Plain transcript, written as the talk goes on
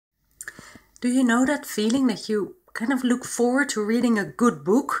Do you know that feeling that you kind of look forward to reading a good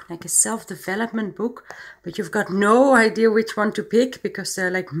book, like a self-development book, but you've got no idea which one to pick because there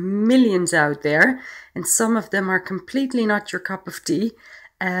are like millions out there and some of them are completely not your cup of tea.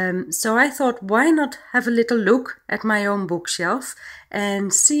 So I thought, why not have a little look at my own bookshelf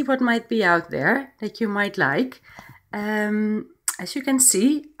and see what might be out there that you might like. As you can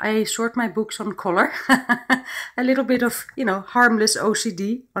see, I sort my books on color. A little bit of, harmless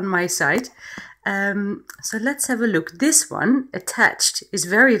OCD on my side. So let's have a look. This one, Attached, is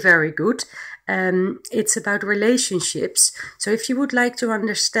very, very good. It's about relationships. So if you would like to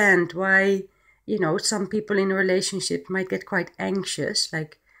understand why, some people in a relationship might get quite anxious,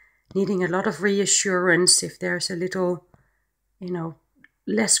 like needing a lot of reassurance, if there's a little,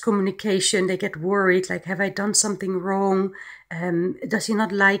 less communication, they get worried, like, have I done something wrong? Does he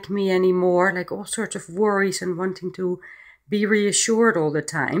not like me anymore? Like all sorts of worries and wanting to be reassured all the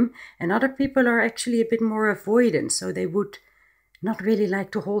time. And other people are actually a bit more avoidant, so they would not really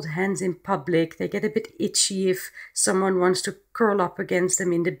like to hold hands in public. They get a bit itchy if someone wants to curl up against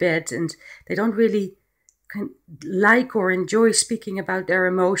them in the bed, and they don't really like or enjoy speaking about their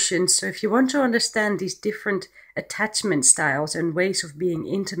emotions. So if you want to understand these different attachment styles and ways of being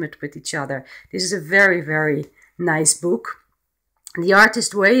intimate with each other, this is a very, very nice book. The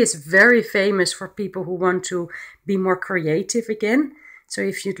Artist Way is very famous for people who want to be more creative again. So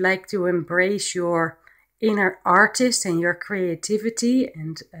if you'd like to embrace your inner artist and your creativity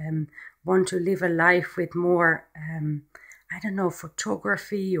and want to live a life with more,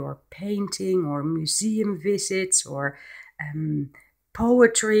 photography or painting or museum visits or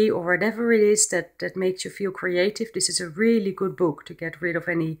poetry or whatever it is that makes you feel creative, this is a really good book to get rid of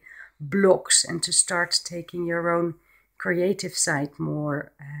any blocks and to start taking your own creative side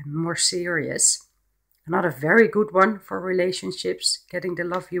more serious. Another very good one for relationships, Getting the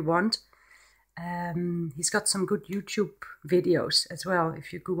Love You Want. He's got some good YouTube videos as well.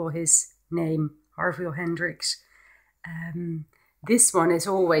 If you Google his name, Harville Hendrix. This one is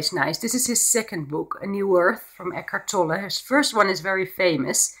always nice. This is his second book, A New Earth, from Eckhart Tolle. His first one is very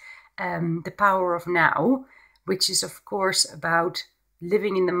famous, The Power of Now, which is of course about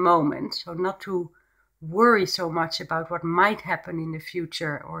living in the moment. So not to worry so much about what might happen in the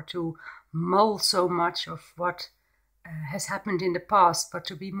future or to mull so much of what has happened in the past, but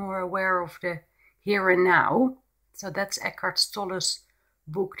to be more aware of the here and now. So that's Eckhart Tolle's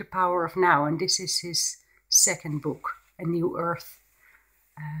book, The Power of Now, and this is his second book, A New Earth.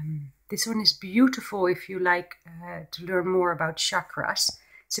 This one is beautiful if you like to learn more about chakras.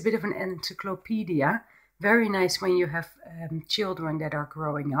 It's a bit of an encyclopedia, very nice when you have children that are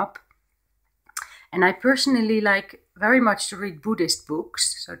growing up. And I personally like very much to read Buddhist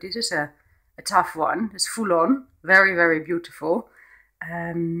books. So this is a tough one. It's full on, very, very beautiful.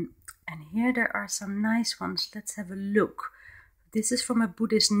 And here there are some nice ones. Let's have a look. This is from a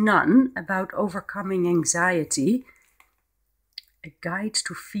Buddhist nun about overcoming anxiety. A Guide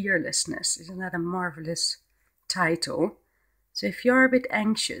to Fearlessness. Isn't that a marvelous title? So if you're a bit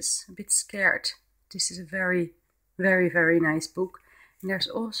anxious, a bit scared, this is a very, very, very nice book. And there's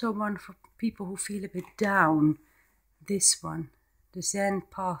also one for people who feel a bit down. This one, The Zen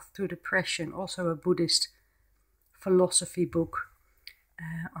Path to Depression, also a Buddhist philosophy book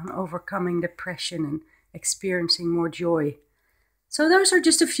on overcoming depression and experiencing more joy. So those are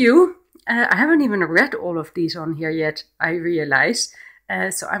just a few. I haven't even read all of these on here yet, I realize.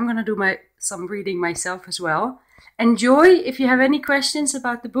 So I'm going to do some reading myself as well. Enjoy. If you have any questions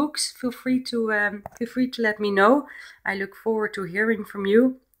about the books, feel free to let me know. I look forward to hearing from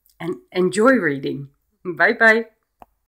you and enjoy reading. Bye bye.